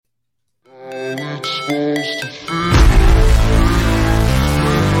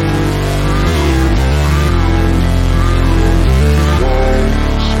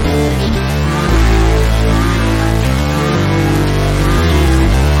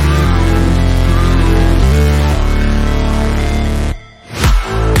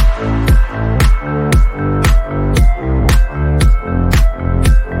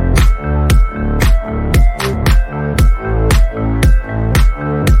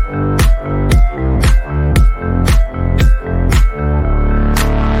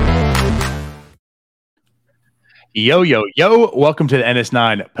Yo, yo, yo. Welcome to the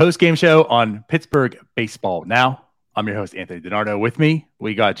NS9 Postgame show on Pittsburgh Baseball Now. I'm your host, Anthony DiNardo. With me,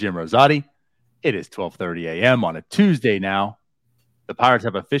 we got Jim Rosati. It is 12:30 a.m. on a Tuesday now. The Pirates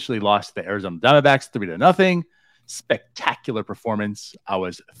have officially lost to the Arizona Diamondbacks 3-0. Spectacular performance. I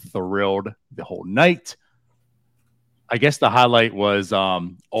was thrilled the whole night. I guess the highlight was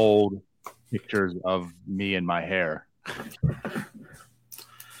old pictures of me and my hair.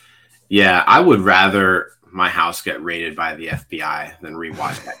 Yeah, I would rather my house get raided by the FBI than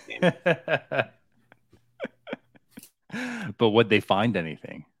rewatch that game. But would they find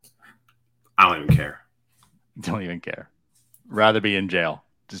anything? I don't even care. Don't even care. Rather be in jail.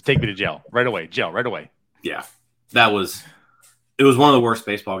 Just take me to jail right away. Jail right away. Yeah, it was one of the worst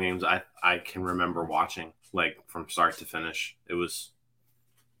baseball games I can remember watching, like from start to finish. It was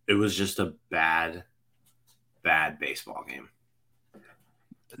just a bad baseball game.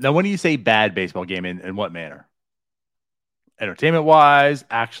 Now, when you say bad baseball game, in what manner? Entertainment-wise,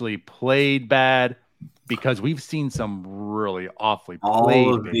 actually played bad? Because we've seen some really awfully played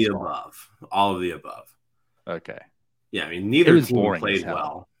all of baseball. All of the above. Okay. Yeah, I mean, neither team played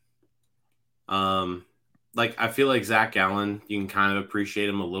well. Like, I feel like Zach Gallen, you can kind of appreciate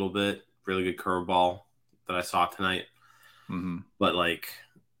him a little bit. Really good curveball that I saw tonight. Mm-hmm. But, like,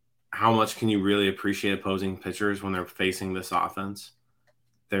 how much can you really appreciate opposing pitchers when they're facing this offense?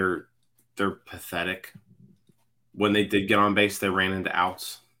 They're pathetic. When they did get on base, they ran into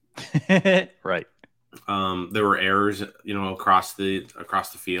outs. Right. There were errors, across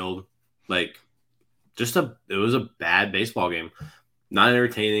the field. Like, it was a bad baseball game. Not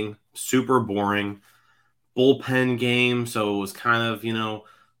entertaining, super boring. Bullpen game, so it was kind of,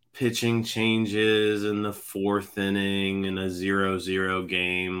 pitching changes in the fourth inning in a 0-0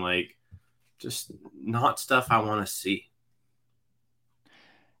 game. Like, just not stuff I want to see.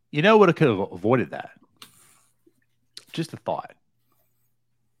 You know what could have avoided that? Just a thought.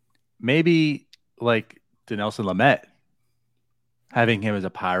 Maybe like Dinelson Lamet, having him as a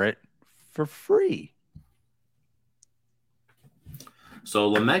Pirate for free. So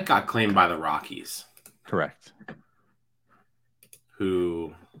Lamet got claimed by the Rockies. Correct.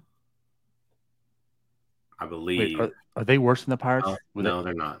 Who I believe. Wait, are they worse than the Pirates? No,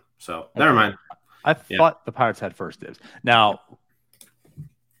 they're not. So okay. Never mind. I thought the Pirates had first dibs. Now,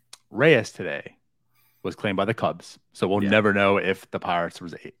 Reyes today was claimed by the Cubs, so we'll never know if the Pirates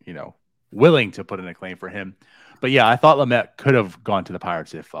was, willing to put in a claim for him. But yeah, I thought Lamet could have gone to the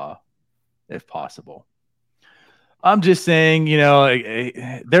Pirates if possible. I'm just saying,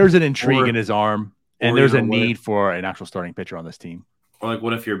 there's an intrigue in his arm, and there's a need for an actual starting pitcher on this team. Or like,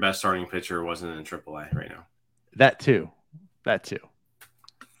 what if your best starting pitcher wasn't in AAA right now? That too. But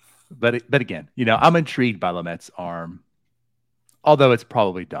again, I'm intrigued by Lamet's arm, although it's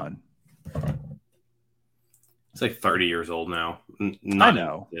probably done. It's like 30 years old now. I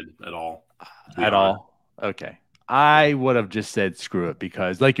know. At all. At all? Okay. I would have just said screw it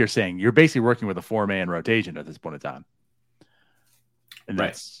because, like you're saying, you're basically working with a 4-man rotation at this point in time. And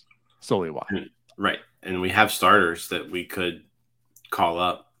that's solely why. Right. And we have starters that we could call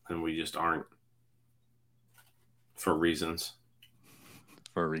up, and we just aren't for reasons.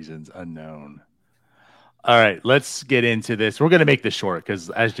 For reasons unknown. All right, let's get into this. We're going to make this short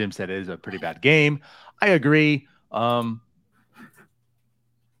because, as Jim said, it is a pretty bad game. I agree.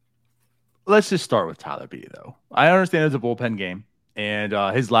 Let's just start with Tyler Beede, though. I understand it's a bullpen game, and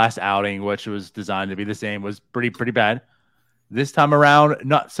his last outing, which was designed to be the same, was pretty bad. This time around,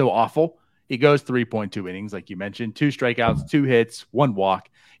 not so awful. He goes 3.2 innings, like you mentioned, 2 strikeouts, 2 hits, 1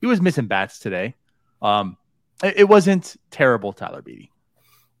 walk. He was missing bats today. It wasn't terrible, Tyler Beede.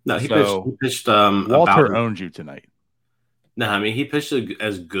 No, he pitched. Walter owned you tonight. No, I mean, he pitched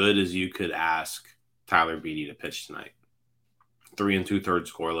as good as you could ask Tyler Beede to pitch tonight. 3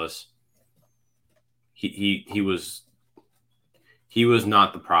 2/3 scoreless. He was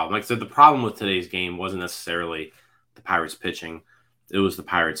not the problem. Like I said, the problem with today's game wasn't necessarily the Pirates pitching. It was the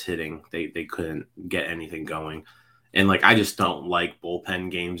Pirates hitting. They couldn't get anything going. And, like, I just don't like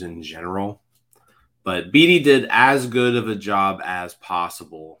bullpen games in general. But Beatty did as good of a job as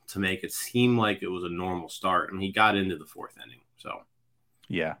possible to make it seem like it was a normal start, and he got into the fourth inning. So,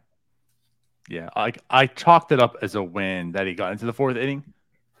 yeah. I chalked it up as a win that he got into the fourth inning,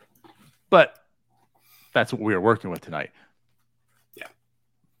 but that's what we were working with tonight.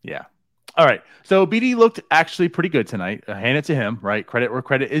 Yeah. All right. So Beatty looked actually pretty good tonight. Hand it to him, right? Credit where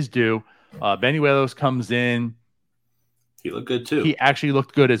credit is due. Benuelos comes in. He looked good too. He actually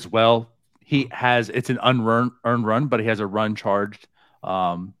looked good as well. It's an earned run, but he has a run charged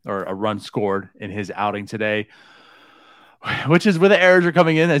or a run scored in his outing today, which is where the errors are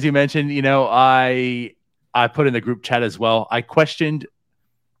coming in. As you mentioned, I put in the group chat as well. I questioned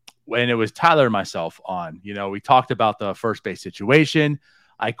when it was Tyler and myself on, we talked about the first base situation.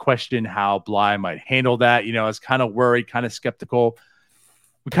 I questioned how Bly might handle that. I was kind of worried, kind of skeptical.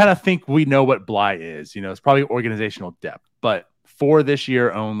 We kind of think we know what Bly is. It's probably organizational depth. But for this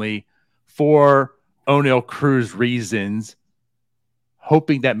year only, for O'Neill Cruz reasons,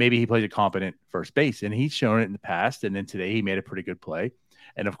 hoping that maybe he plays a competent first base. And he's shown it in the past. And then today he made a pretty good play.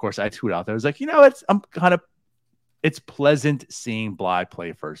 And of course, I tweeted out there. I was like, it's pleasant seeing Bly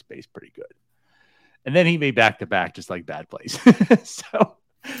play first base pretty good. And then he made back-to-back just like bad plays. So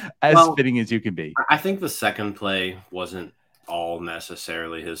fitting as you can be. I think the second play wasn't all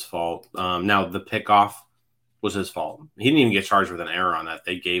necessarily his fault. Now, the pickoff was his fault. He didn't even get charged with an error on that.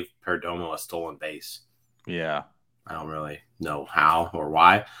 They gave Perdomo a stolen base. Yeah. I don't really know how or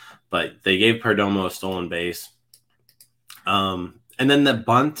why, but they gave Perdomo a stolen base. And then the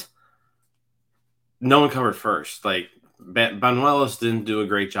bunt, no one covered first. Like, Banuelos didn't do a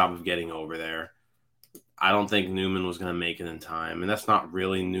great job of getting over there. I don't think Newman was going to make it in time, and that's not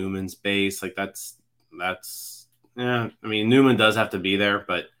really Newman's base. Like Newman does have to be there,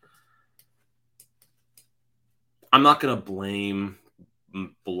 but I'm not going to blame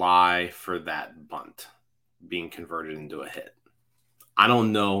Bly for that bunt being converted into a hit. I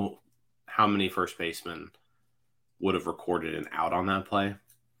don't know how many first basemen would have recorded an out on that play.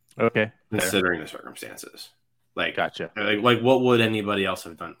 Okay, considering the circumstances. Like, gotcha. Like, what would anybody else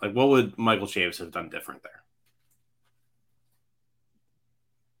have done? Like, what would Michael Chavis have done different there?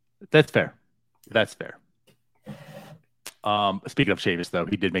 That's fair. That's fair. Speaking of Chavis, though,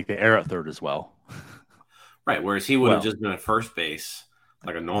 he did make the error at third as well. Right, whereas he would have just been at first base,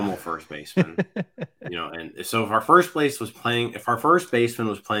 like a normal first baseman. And so if our first baseman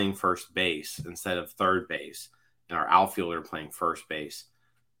was playing first base instead of third base, and our outfielder playing first base,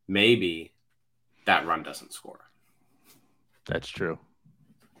 maybe that run doesn't score. That's true.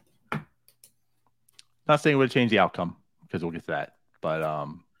 Not saying it would change the outcome because we'll get to that. But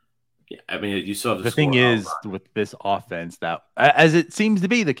yeah, I mean, you still have to the thing is with this offense that, as it seems to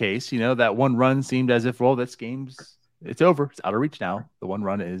be the case, that one run seemed as if, well, this game's it's over. It's out of reach now. The one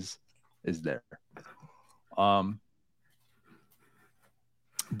run is there. But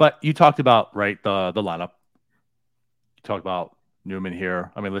you talked about the lineup. You talked about Newman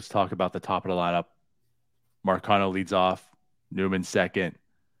here. I mean, let's talk about the top of the lineup. Marcano leads off. Newman second.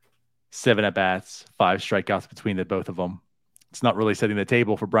 7 at-bats, 5 strikeouts between the both of them. It's not really setting the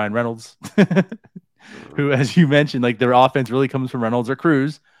table for Brian Reynolds, who, as you mentioned, their offense really comes from Reynolds or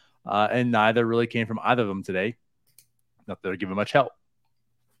Cruz, and neither really came from either of them today. Not that they're giving much help.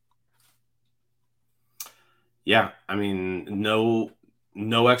 Yeah, I mean, no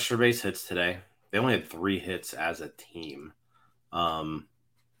extra base hits today. They only had 3 hits as a team.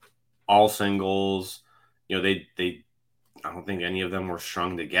 All singles. They I don't think any of them were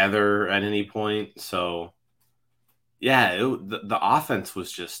strung together at any point. So, yeah, the offense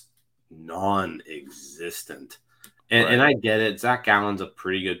was just non-existent. And I get it. Zach Gallen's a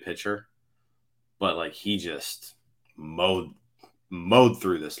pretty good pitcher, but he just mowed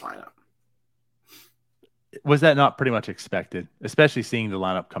through this lineup. Was that not pretty much expected, especially seeing the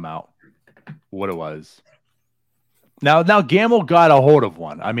lineup come out? What it was. Now Gamble got a hold of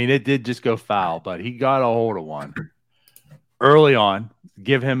one. I mean, it did just go foul, but he got a hold of one early on.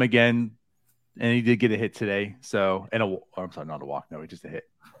 Give him again, and he did get a hit today. So, I'm sorry, not a walk. No, just a hit.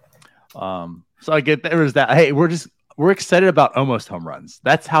 So I get there was that. Hey, we're excited about almost home runs.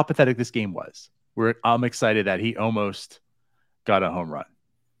 That's how pathetic this game was. I'm excited that he almost got a home run.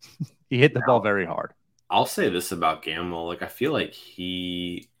 He hit the ball very hard. I'll say this about Gamble. I feel like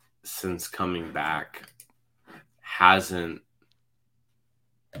he, since coming back, hasn't.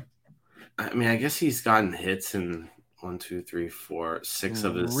 I mean, I guess he's gotten hits in 1, 2, 3, 4, 6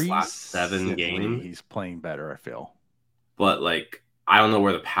 of his last 7 games. He's playing better, I feel. But I don't know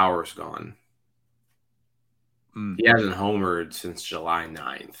where the power's gone. He hasn't homered since July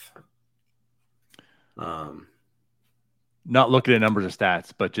 9th. Not looking at numbers or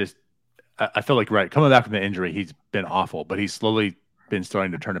stats, but just I feel like coming back from the injury, he's been awful, but he's slowly been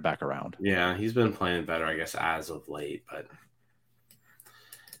starting to turn it back around. Yeah, he's been playing better, I guess, as of late, but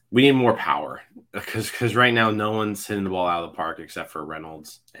we need more power because right now no one's hitting the ball out of the park except for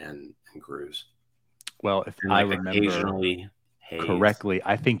Reynolds and Cruz. Well, if and I like remember occasionally correctly,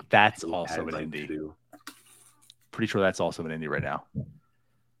 I think that's Hayes also had, an like, Indy. 2. Pretty sure that's also an Indy right now.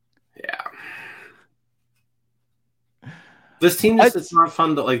 Yeah. This team just is not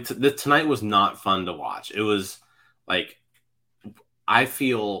fun to like. Tonight was not fun to watch. It was like I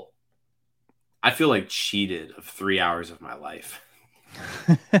feel like cheated of 3 hours of my life.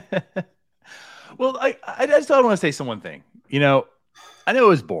 Well, I just want to say one thing. You know, I know it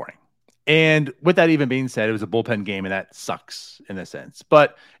was boring. And with that even being said, it was a bullpen game, and that sucks in a sense.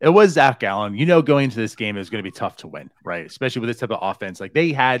 But it was Zach Allen. You know, going into this game, it was going to be tough to win, right? Especially with this type of offense. Like,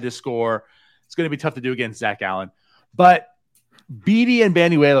 they had to score. It's going to be tough to do against Zach Allen. But Beatty and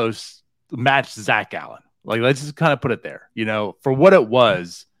Banuelos matched Zach Allen. Like, let's just kind of put it there. You know, for what it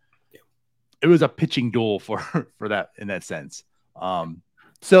was a pitching duel for that in that sense.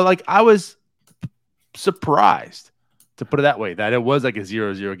 So, like, I was surprised, to put it that way, that it was like a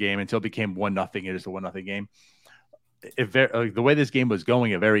 0-0 game until it became 1-0. It is a 1-0 game. The way this game was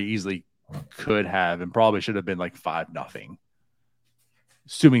going, it very easily could have and probably should have been like 5-0.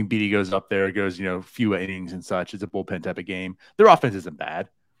 Assuming Beatty goes up there, goes, few innings and such. It's a bullpen type of game. Their offense isn't bad.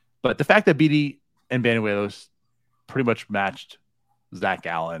 But the fact that Beatty and Banuelos pretty much matched Zach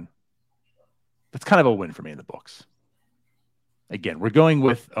Allen, that's kind of a win for me in the books. Again, we're going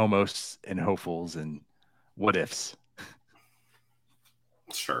with almost and hopefuls and what ifs.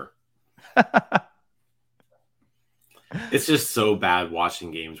 Sure. It's just so bad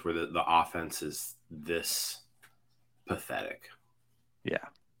watching games where the offense is this pathetic. Yeah.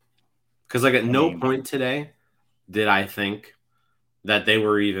 Because like at no point today did I think that they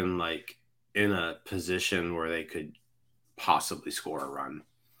were even like in a position where they could possibly score a run.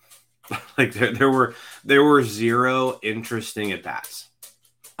 Like there were zero interesting at bats.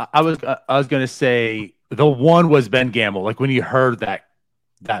 I was going to say the one was Ben Gamble. Like when you heard that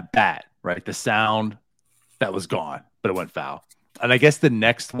bat, right? The sound that was gone, but it went foul. And I guess the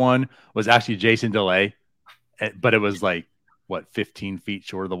next one was actually Jason DeLay, but it was like, 15 feet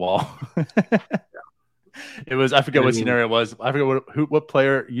short of the wall. It was, I forget what scenario it was. I forget what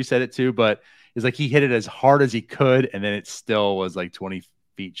player you said it to, but it's like he hit it as hard as he could, and then it still was like 20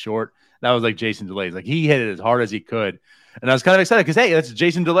 feet short. That was like Jason DeLay. Like he hit it as hard as he could. And I was kind of excited because, hey, that's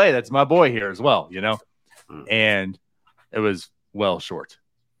Jason DeLay. That's my boy here as well, And it was well short.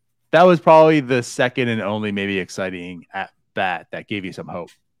 That was probably the second and only maybe exciting at bat that gave you some hope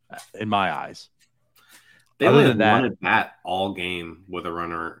in my eyes. They only had one at bat all game with a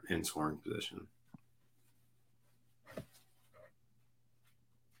runner in scoring position.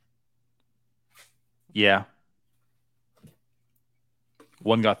 Yeah.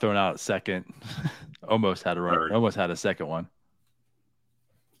 One got thrown out at second. Almost had a run. Third. Almost had a second one.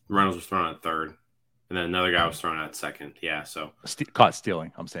 Reynolds was thrown at third. And then another guy was thrown out at second. Yeah, so. Caught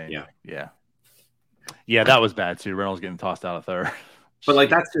stealing, I'm saying. Yeah. Yeah, that was bad too. Reynolds getting tossed out of third. But like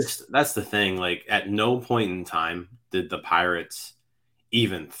that's the thing. Like at no point in time did the Pirates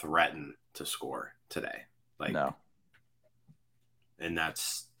even threaten to score today. Like no. And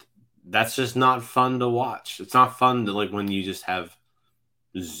that's just not fun to watch. It's not fun to like when you just have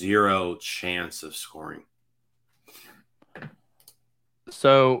zero chance of scoring.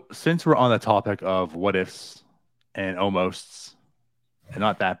 So since we're on the topic of what ifs and almosts, and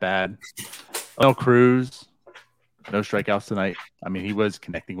not that bad, Cruz, no strikeouts tonight. I mean, he was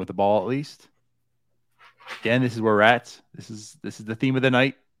connecting with the ball at least. Again, this is where we're at. This is the theme of the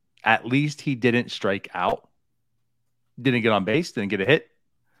night. At least he didn't strike out. Didn't get on base, didn't get a hit,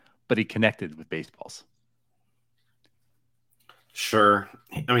 but he connected with baseballs. Sure.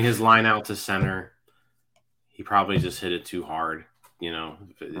 I mean, his line out to center, he probably just hit it too hard,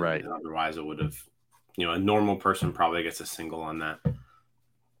 Right. Otherwise it would have, a normal person probably gets a single on that.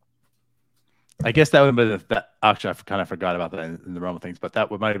 I guess that would have been actually, I kind of forgot about that in the realm of things, but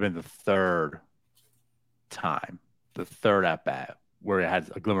that might have been the third at bat where it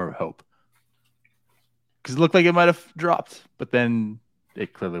had a glimmer of hope. Because it looked like it might have dropped, but then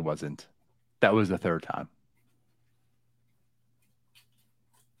it clearly wasn't. That was the third time.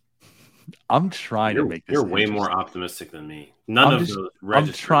 I'm trying to make this. You're way more optimistic than me.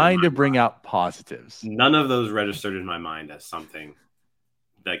 I'm trying to bring out positives. None of those registered in my mind as something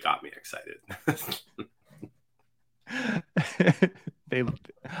that got me excited.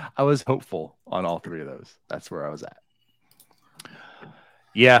 I was hopeful on all three of those. That's where I was at.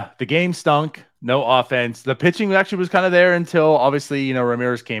 Yeah, the game stunk. No offense. The pitching actually was kind of there until obviously,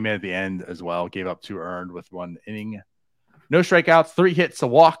 Ramirez came in at the end as well. Gave up 2 earned with 1 inning. No strikeouts, 3 hits, a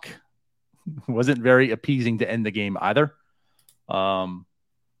walk. Wasn't very appeasing to end the game either.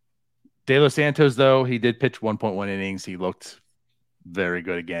 De Los Santos, though, he did pitch 1.1 innings. He looked very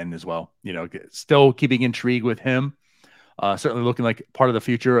good again as well. Still keeping intrigue with him. Certainly looking like part of the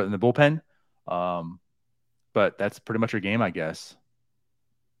future in the bullpen. But that's pretty much your game, I guess.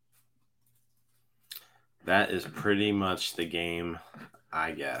 That is pretty much the game,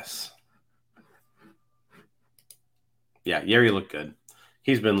 I guess. Yeah, Yeri looked good.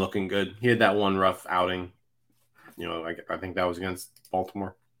 He's been looking good. He had that one rough outing. I think that was against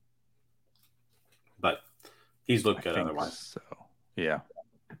Baltimore. But he's looked good otherwise. So, yeah.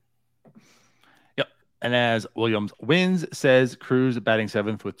 Yep. And as Williams wins, says Cruz batting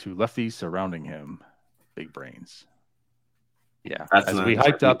 7th with 2 lefties surrounding him. Big brains. Yeah. We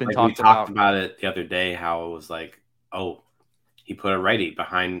hyped up and talked about it the other day, how it was like, oh, he put a righty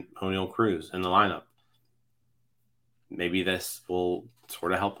behind O'Neill Cruz in the lineup. Maybe this will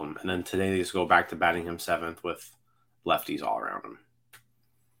sort of help him. And then today they just go back to batting him 7th with lefties all around him,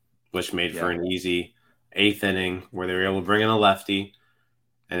 which made for an easy 8th inning where they were able to bring in a lefty,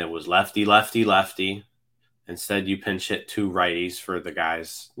 and it was lefty, lefty, lefty. Instead, you pinch hit 2 righties for the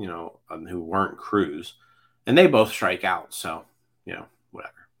guys, who weren't Cruz, and they both strike out. So,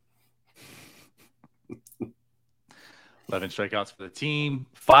 whatever. 11 strikeouts for the team.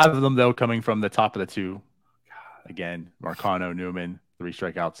 5 of them, though, coming from the top of the 2. Again, Marcano, Newman, 3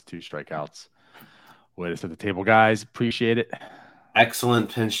 strikeouts, 2 strikeouts. Way to set the table, guys. Appreciate it. Excellent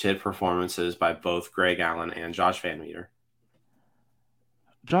pinch hit performances by both Greg Allen and Josh Van Meter.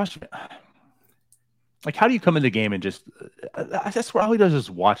 Josh, how do you come in the game and just that's what all he does is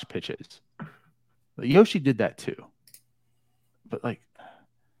watch pitches. Yoshi did that too. But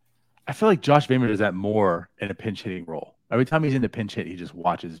I feel like Josh Van Meter does that more in a pinch hitting role. Every time he's in the pinch hit, he just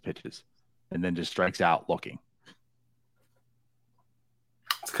watches his pitches and then just strikes out looking.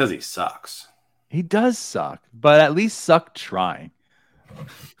 It's because he sucks. He does suck, but at least suck trying.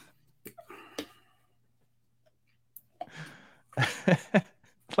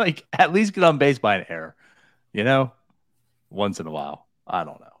 At least get on base by an error, once in a while. I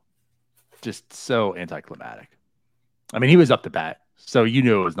don't know. Just so anticlimactic. I mean, he was up to bat, so you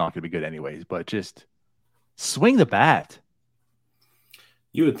knew it was not going to be good anyways, but just swing the bat.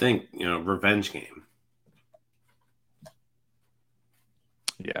 You would think, revenge game.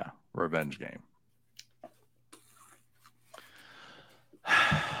 Yeah, revenge game.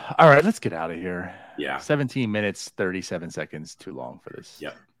 All right, let's get out of here. Yeah. 17 minutes, 37 seconds. Too long for this.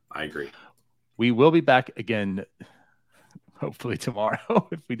 Yep, I agree. We will be back again, hopefully tomorrow,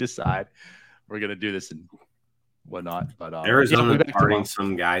 if we decide we're going to do this and whatnot. But Arizona starting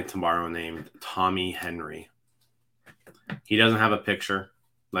some guy tomorrow named Tommy Henry. He doesn't have a picture,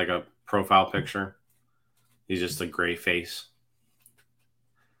 like a profile picture. He's just a gray face.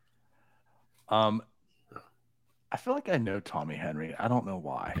 I feel like I know Tommy Henry. I don't know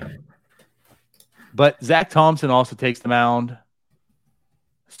why. But Zach Thompson also takes the mound.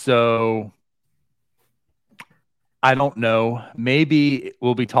 So I don't know. Maybe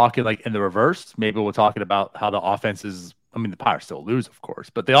we'll be talking in the reverse. Maybe we're talking about how the offense is. I mean, the Pirates still lose, of course,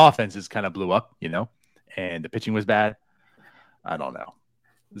 but the offenses kind of blew up, and the pitching was bad. I don't know.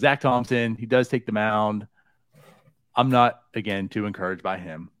 Zach Thompson, he does take the mound. I'm not, again, too encouraged by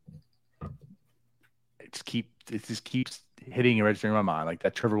him. It just keeps hitting and registering in my mind.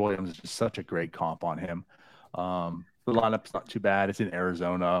 That Trevor Williams is just such a great comp on him. The lineup's not too bad. It's in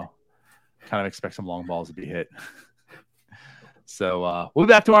Arizona. Kind of expect some long balls to be hit. So we'll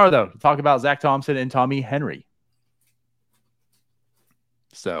be back tomorrow, though, to talk about Zach Thompson and Tommy Henry.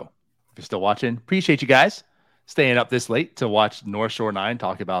 So if you're still watching, appreciate you guys staying up this late to watch North Shore 9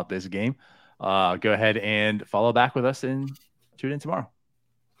 talk about this game. Go ahead and follow back with us and tune in tomorrow.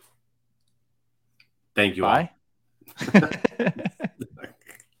 Thank you. Bye.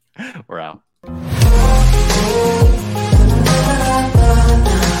 We're out.